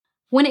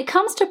When it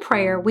comes to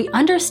prayer, we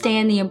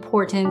understand the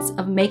importance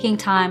of making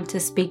time to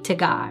speak to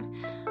God.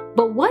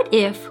 But what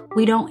if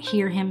we don't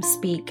hear Him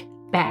speak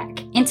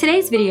back? In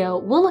today's video,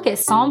 we'll look at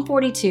Psalm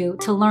 42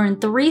 to learn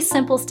 3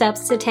 simple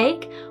steps to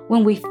take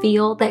when we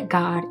feel that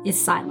God is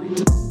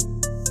silent.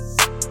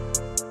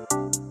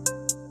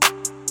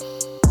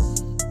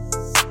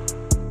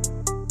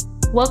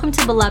 Welcome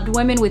to Beloved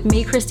Women with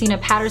me, Christina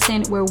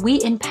Patterson, where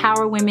we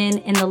empower women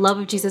in the love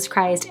of Jesus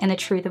Christ and the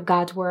truth of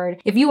God's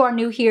Word. If you are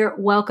new here,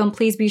 welcome.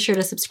 Please be sure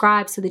to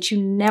subscribe so that you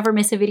never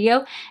miss a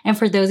video. And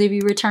for those of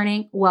you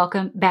returning,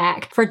 welcome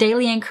back. For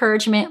daily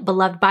encouragement,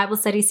 Beloved Bible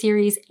Study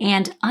series,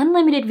 and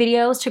unlimited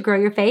videos to grow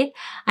your faith,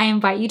 I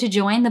invite you to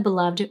join the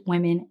Beloved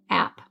Women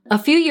app. A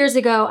few years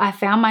ago, I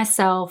found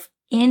myself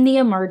in the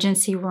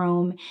emergency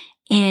room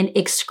in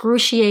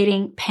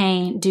excruciating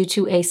pain due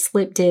to a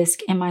slip disc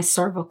in my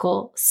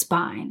cervical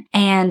spine.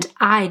 And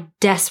I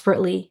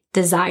desperately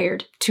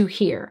desired to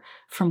hear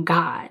from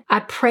God.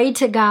 I prayed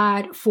to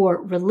God for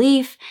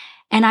relief,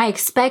 and I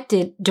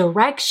expected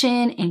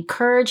direction,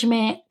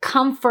 encouragement,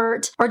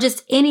 comfort, or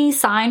just any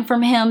sign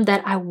from Him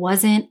that I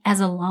wasn't as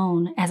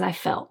alone as I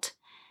felt.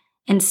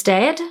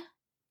 Instead,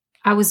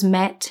 I was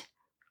met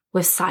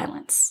with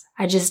silence.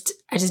 I just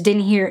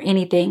didn't hear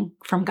anything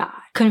from God.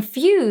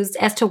 Confused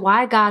as to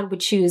why God would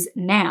choose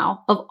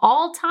now, of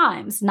all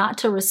times, not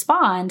to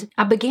respond,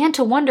 I began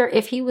to wonder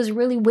if He was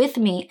really with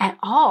me at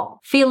all.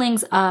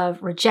 Feelings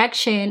of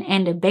rejection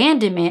and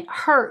abandonment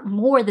hurt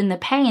more than the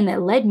pain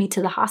that led me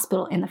to the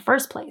hospital in the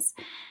first place.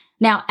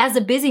 Now, as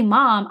a busy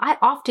mom, I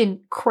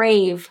often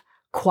crave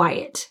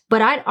quiet,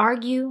 but I'd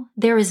argue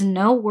there is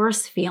no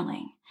worse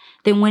feeling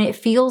than when it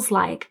feels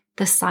like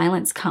the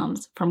silence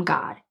comes from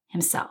God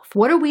Himself.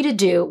 What are we to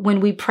do when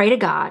we pray to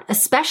God,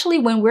 especially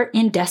when we're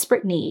in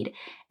desperate need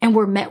and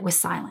we're met with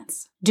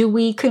silence? Do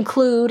we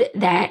conclude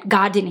that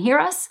God didn't hear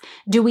us?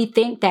 Do we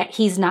think that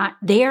He's not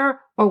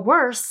there, or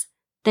worse,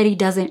 that He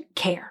doesn't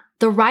care?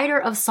 The writer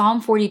of Psalm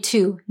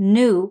 42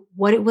 knew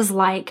what it was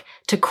like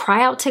to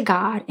cry out to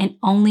God and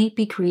only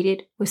be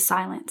greeted with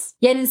silence.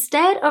 Yet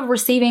instead of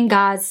receiving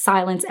God's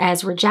silence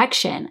as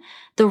rejection,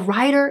 the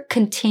writer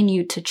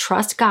continued to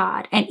trust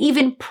God and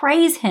even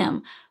praise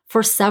Him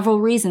for several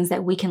reasons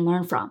that we can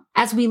learn from.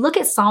 As we look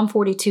at Psalm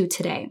 42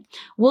 today,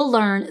 we'll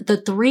learn the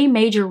 3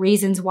 major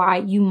reasons why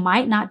you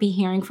might not be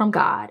hearing from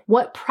God,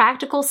 what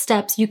practical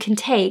steps you can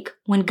take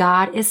when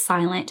God is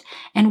silent,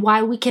 and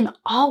why we can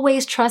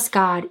always trust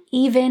God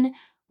even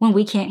when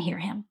we can't hear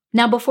Him.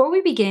 Now, before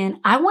we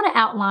begin, I want to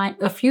outline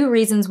a few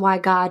reasons why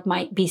God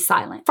might be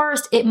silent.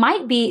 First, it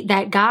might be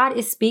that God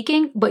is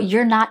speaking, but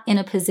you're not in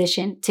a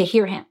position to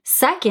hear Him.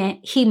 Second,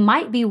 He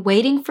might be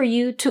waiting for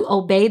you to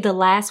obey the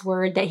last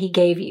word that He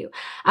gave you.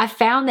 I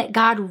found that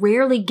God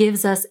rarely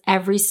gives us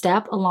every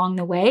step along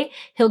the way.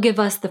 He'll give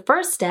us the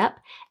first step,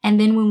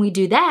 and then when we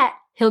do that,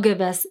 He'll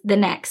give us the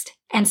next,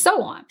 and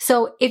so on.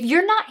 So if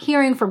you're not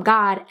hearing from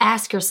God,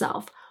 ask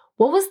yourself,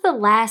 what was the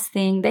last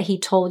thing that He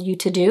told you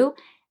to do?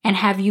 And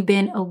have you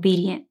been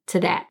obedient to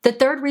that? The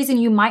third reason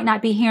you might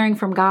not be hearing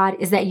from God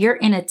is that you're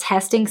in a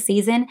testing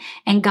season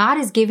and God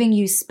is giving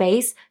you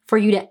space for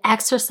you to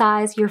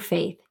exercise your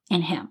faith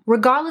in Him.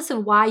 Regardless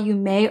of why you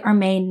may or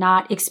may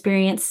not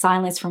experience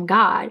silence from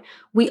God,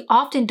 we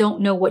often don't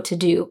know what to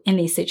do in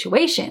these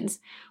situations.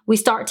 We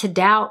start to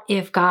doubt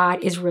if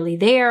God is really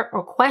there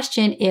or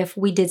question if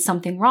we did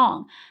something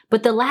wrong.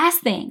 But the last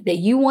thing that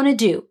you want to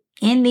do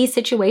in these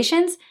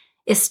situations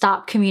is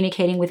stop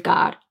communicating with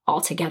God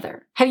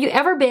altogether. Have you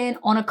ever been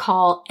on a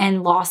call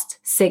and lost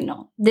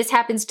signal? This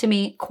happens to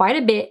me quite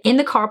a bit in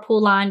the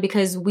carpool line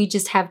because we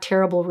just have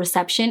terrible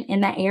reception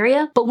in that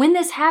area. But when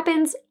this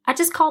happens, I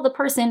just call the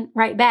person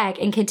right back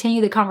and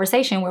continue the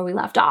conversation where we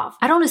left off.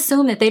 I don't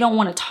assume that they don't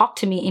want to talk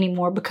to me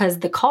anymore because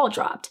the call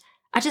dropped.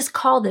 I just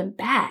call them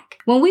back.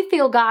 When we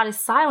feel God is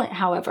silent,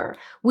 however,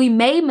 we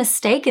may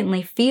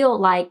mistakenly feel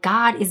like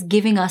God is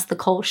giving us the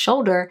cold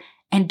shoulder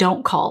and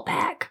don't call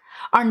back.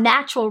 Our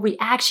natural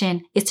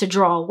reaction is to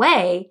draw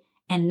away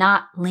and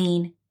not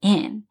lean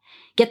in.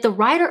 Yet the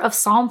writer of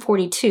Psalm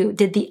 42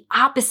 did the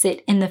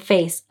opposite in the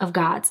face of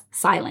God's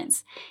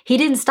silence. He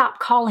didn't stop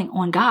calling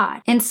on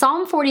God. In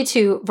Psalm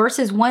 42,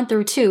 verses 1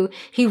 through 2,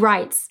 he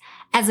writes,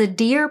 "As a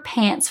deer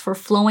pants for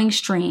flowing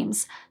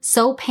streams,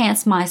 so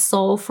pants my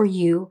soul for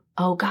you,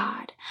 O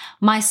God.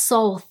 My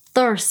soul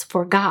thirsts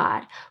for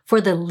God,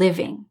 for the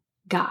living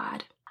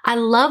God." I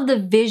love the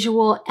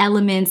visual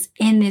elements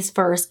in this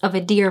verse of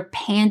a deer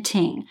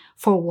panting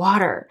for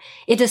water.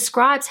 It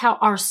describes how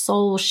our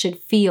souls should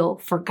feel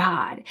for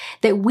God,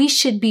 that we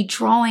should be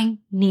drawing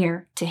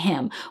near to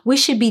Him. We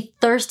should be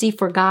thirsty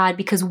for God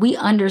because we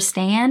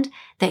understand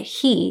that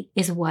He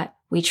is what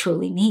we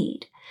truly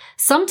need.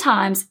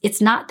 Sometimes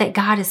it's not that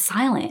God is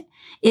silent.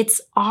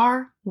 It's,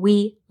 are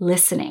we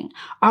listening?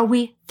 Are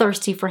we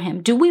thirsty for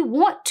Him? Do we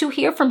want to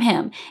hear from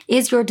Him?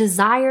 Is your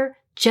desire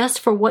just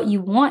for what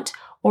you want,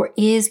 or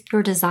is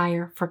your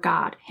desire for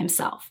God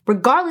Himself?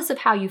 Regardless of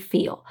how you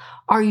feel,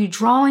 are you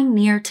drawing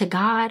near to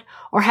God,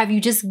 or have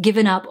you just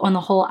given up on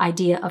the whole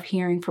idea of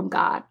hearing from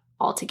God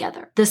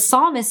altogether. The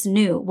psalmist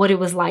knew what it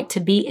was like to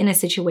be in a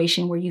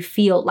situation where you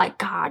feel like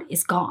God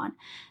is gone.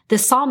 The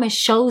psalmist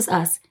shows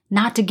us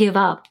not to give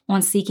up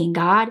on seeking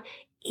God,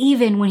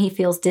 even when he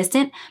feels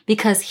distant,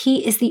 because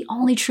he is the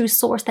only true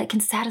source that can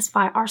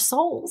satisfy our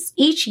souls.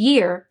 Each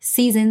year,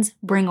 seasons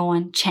bring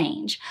on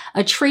change.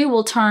 A tree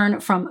will turn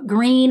from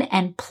green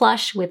and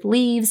plush with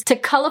leaves to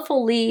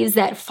colorful leaves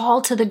that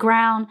fall to the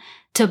ground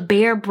to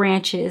bare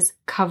branches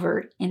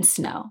covered in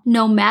snow.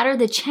 No matter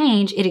the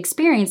change it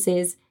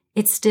experiences,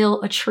 it's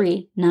still a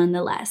tree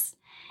nonetheless.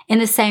 In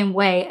the same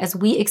way as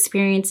we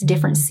experience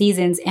different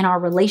seasons in our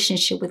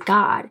relationship with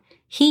God,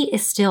 He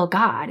is still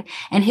God,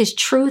 and His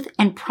truth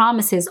and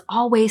promises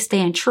always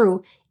stand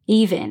true,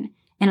 even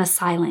in a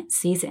silent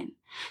season.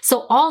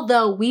 So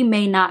although we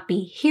may not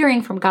be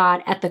hearing from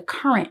God at the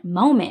current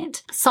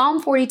moment,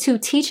 Psalm 42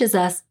 teaches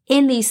us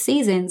in these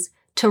seasons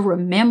to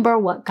remember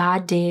what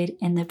God did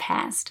in the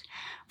past.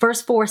 Verse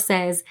 4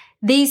 says,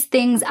 "These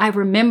things I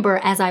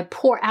remember as I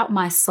pour out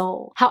my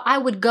soul, how I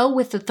would go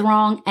with the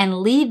throng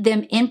and lead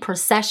them in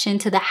procession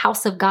to the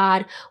house of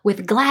God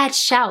with glad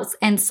shouts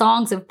and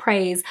songs of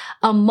praise,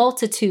 a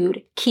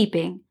multitude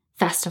keeping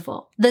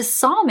festival." The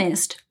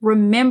psalmist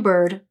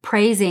remembered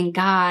praising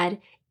God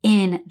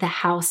in the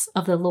house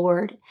of the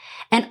Lord.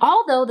 And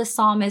although the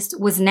psalmist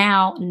was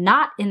now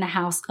not in the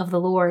house of the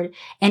Lord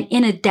and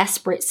in a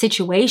desperate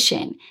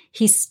situation,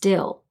 he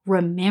still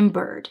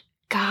remembered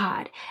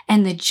God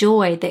and the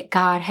joy that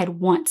God had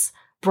once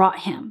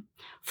brought him.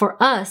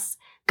 For us,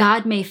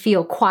 God may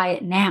feel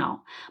quiet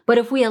now, but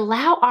if we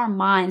allow our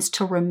minds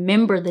to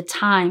remember the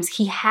times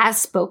He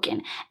has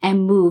spoken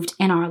and moved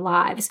in our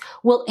lives,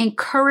 we'll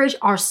encourage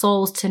our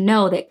souls to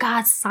know that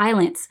God's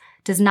silence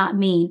does not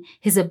mean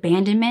His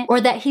abandonment or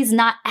that He's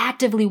not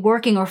actively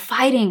working or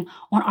fighting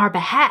on our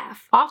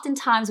behalf.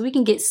 Oftentimes, we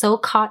can get so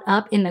caught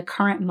up in the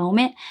current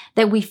moment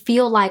that we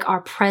feel like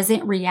our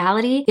present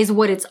reality is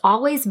what it's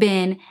always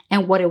been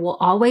and what it will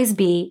always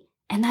be,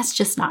 and that's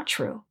just not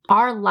true.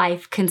 Our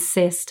life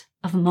consists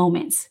of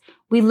moments.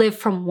 We live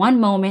from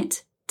one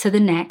moment to the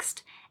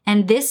next,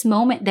 and this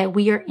moment that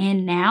we are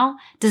in now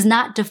does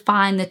not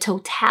define the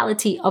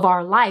totality of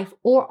our life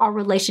or our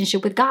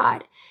relationship with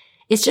God.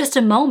 It's just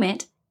a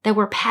moment that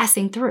we're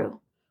passing through.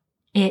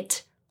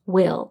 It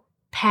will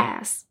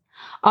pass.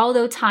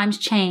 Although times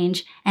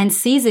change and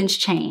seasons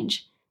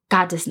change,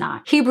 God does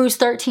not. Hebrews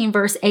 13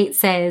 verse 8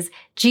 says,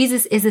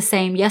 Jesus is the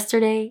same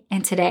yesterday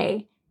and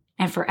today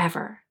and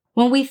forever.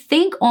 When we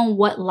think on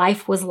what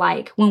life was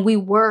like when we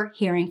were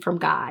hearing from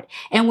God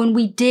and when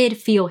we did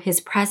feel His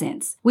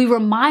presence, we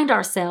remind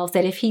ourselves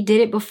that if He did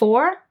it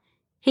before,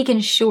 He can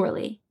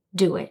surely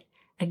do it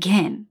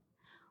again.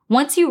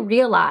 Once you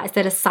realize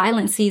that a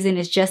silent season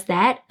is just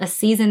that, a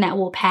season that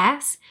will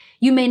pass,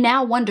 you may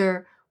now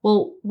wonder,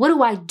 well, what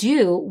do I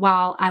do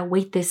while I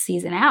wait this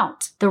season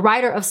out? The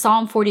writer of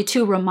Psalm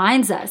 42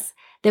 reminds us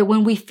that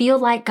when we feel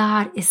like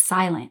God is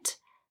silent,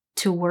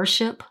 to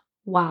worship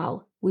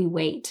while we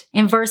wait.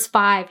 In verse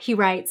 5, he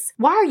writes,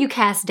 "Why are you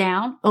cast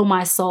down, O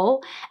my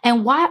soul?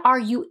 And why are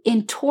you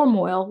in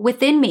turmoil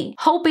within me?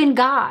 Hope in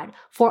God,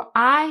 for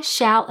I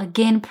shall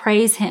again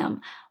praise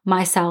Him,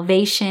 my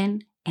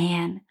salvation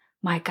and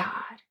my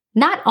God."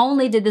 Not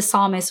only did the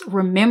psalmist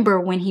remember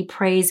when he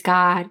praised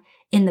God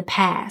in the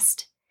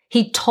past,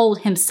 he told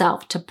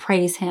himself to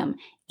praise Him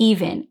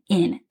even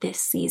in this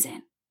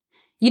season.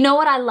 You know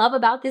what I love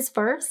about this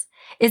verse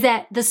is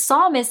that the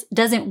psalmist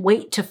doesn't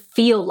wait to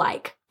feel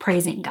like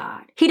praising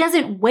God. He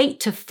doesn't wait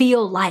to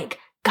feel like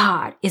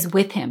God is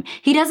with him.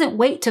 He doesn't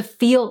wait to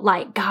feel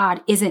like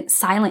God isn't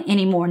silent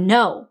anymore.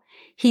 No,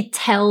 he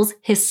tells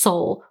his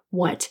soul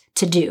what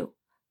to do.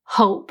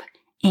 Hope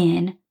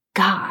in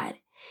God.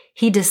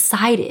 He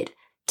decided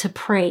to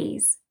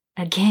praise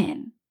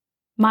again.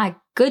 My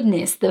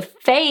goodness, the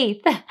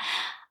faith.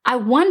 I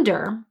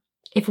wonder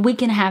if we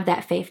can have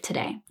that faith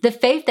today. The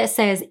faith that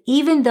says,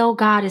 even though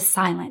God is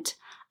silent,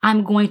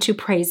 I'm going to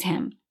praise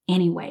Him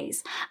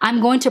anyways.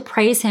 I'm going to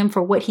praise Him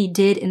for what He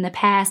did in the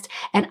past,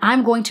 and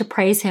I'm going to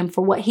praise Him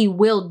for what He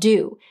will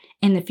do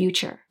in the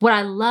future. What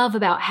I love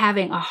about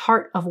having a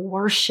heart of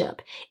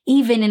worship,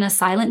 even in a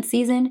silent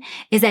season,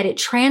 is that it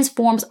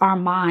transforms our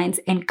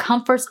minds and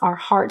comforts our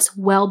hearts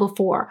well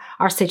before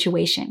our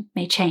situation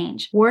may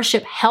change.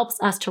 Worship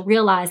helps us to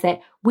realize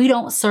that we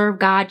don't serve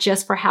God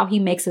just for how He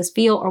makes us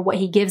feel or what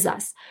He gives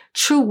us.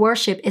 True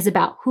worship is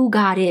about who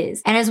God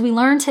is. And as we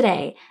learn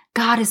today,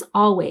 God is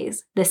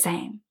always the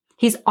same.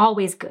 He's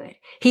always good.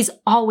 He's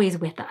always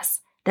with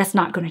us. That's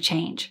not going to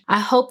change. I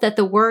hope that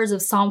the words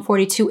of Psalm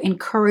 42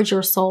 encourage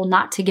your soul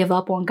not to give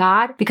up on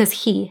God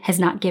because He has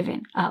not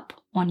given up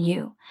on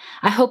you.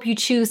 I hope you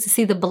choose to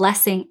see the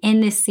blessing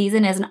in this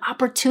season as an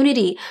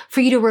opportunity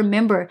for you to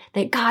remember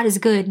that God is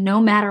good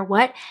no matter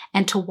what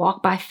and to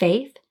walk by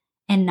faith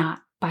and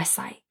not by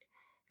sight.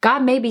 God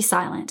may be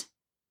silent,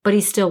 but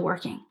He's still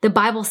working. The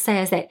Bible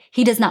says that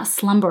He does not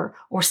slumber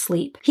or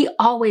sleep. He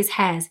always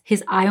has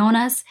His eye on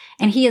us,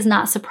 and He is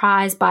not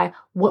surprised by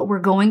what we're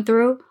going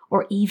through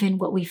or even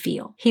what we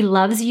feel. He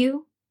loves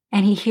you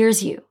and He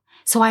hears you.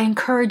 So I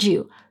encourage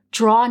you,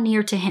 Draw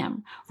near to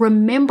him.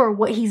 Remember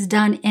what he's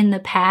done in the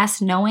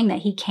past, knowing that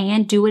he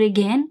can do it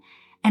again,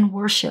 and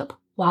worship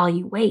while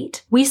you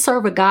wait. We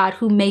serve a God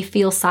who may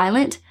feel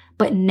silent,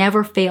 but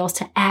never fails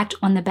to act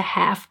on the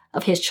behalf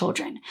of his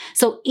children.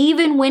 So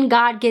even when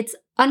God gets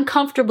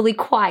uncomfortably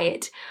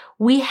quiet,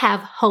 we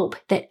have hope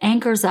that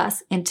anchors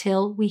us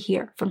until we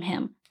hear from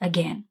him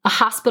again. A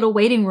hospital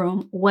waiting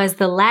room was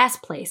the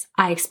last place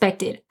I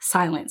expected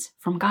silence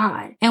from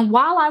God. And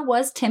while I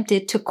was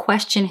tempted to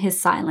question his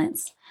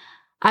silence,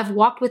 I've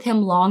walked with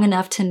him long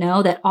enough to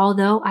know that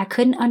although I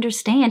couldn't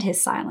understand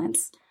his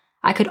silence,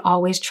 I could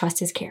always trust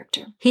his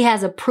character. He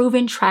has a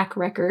proven track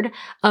record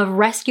of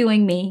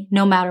rescuing me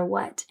no matter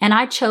what. And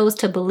I chose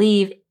to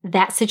believe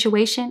that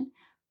situation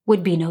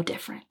would be no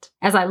different.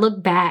 As I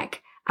look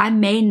back, I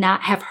may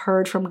not have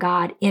heard from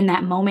God in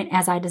that moment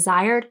as I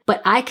desired,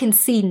 but I can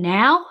see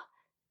now,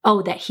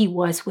 that he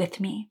was with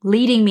me,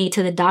 leading me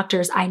to the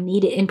doctors I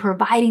needed and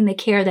providing the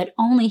care that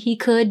only he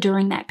could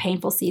during that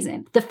painful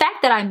season. The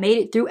fact that I made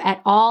it through at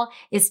all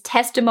is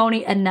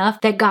testimony enough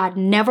that God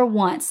never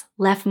once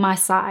left my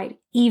side,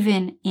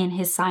 even in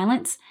his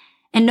silence.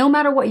 And no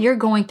matter what you're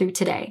going through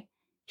today,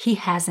 he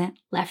hasn't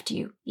left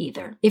you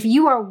either. If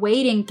you are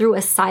waiting through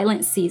a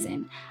silent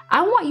season,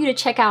 I want you to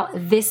check out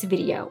this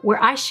video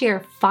where I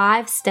share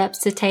 5 steps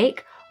to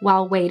take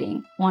while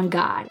waiting on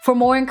God. For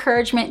more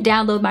encouragement,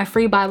 download my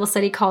free Bible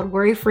study called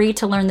Worry Free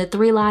to learn the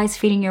 3 lies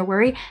feeding your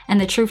worry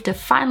and the truth to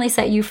finally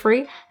set you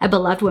free at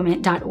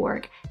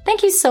belovedwomen.org.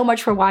 Thank you so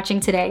much for watching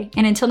today.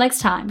 And until next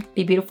time,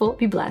 be beautiful,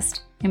 be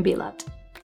blessed, and be loved.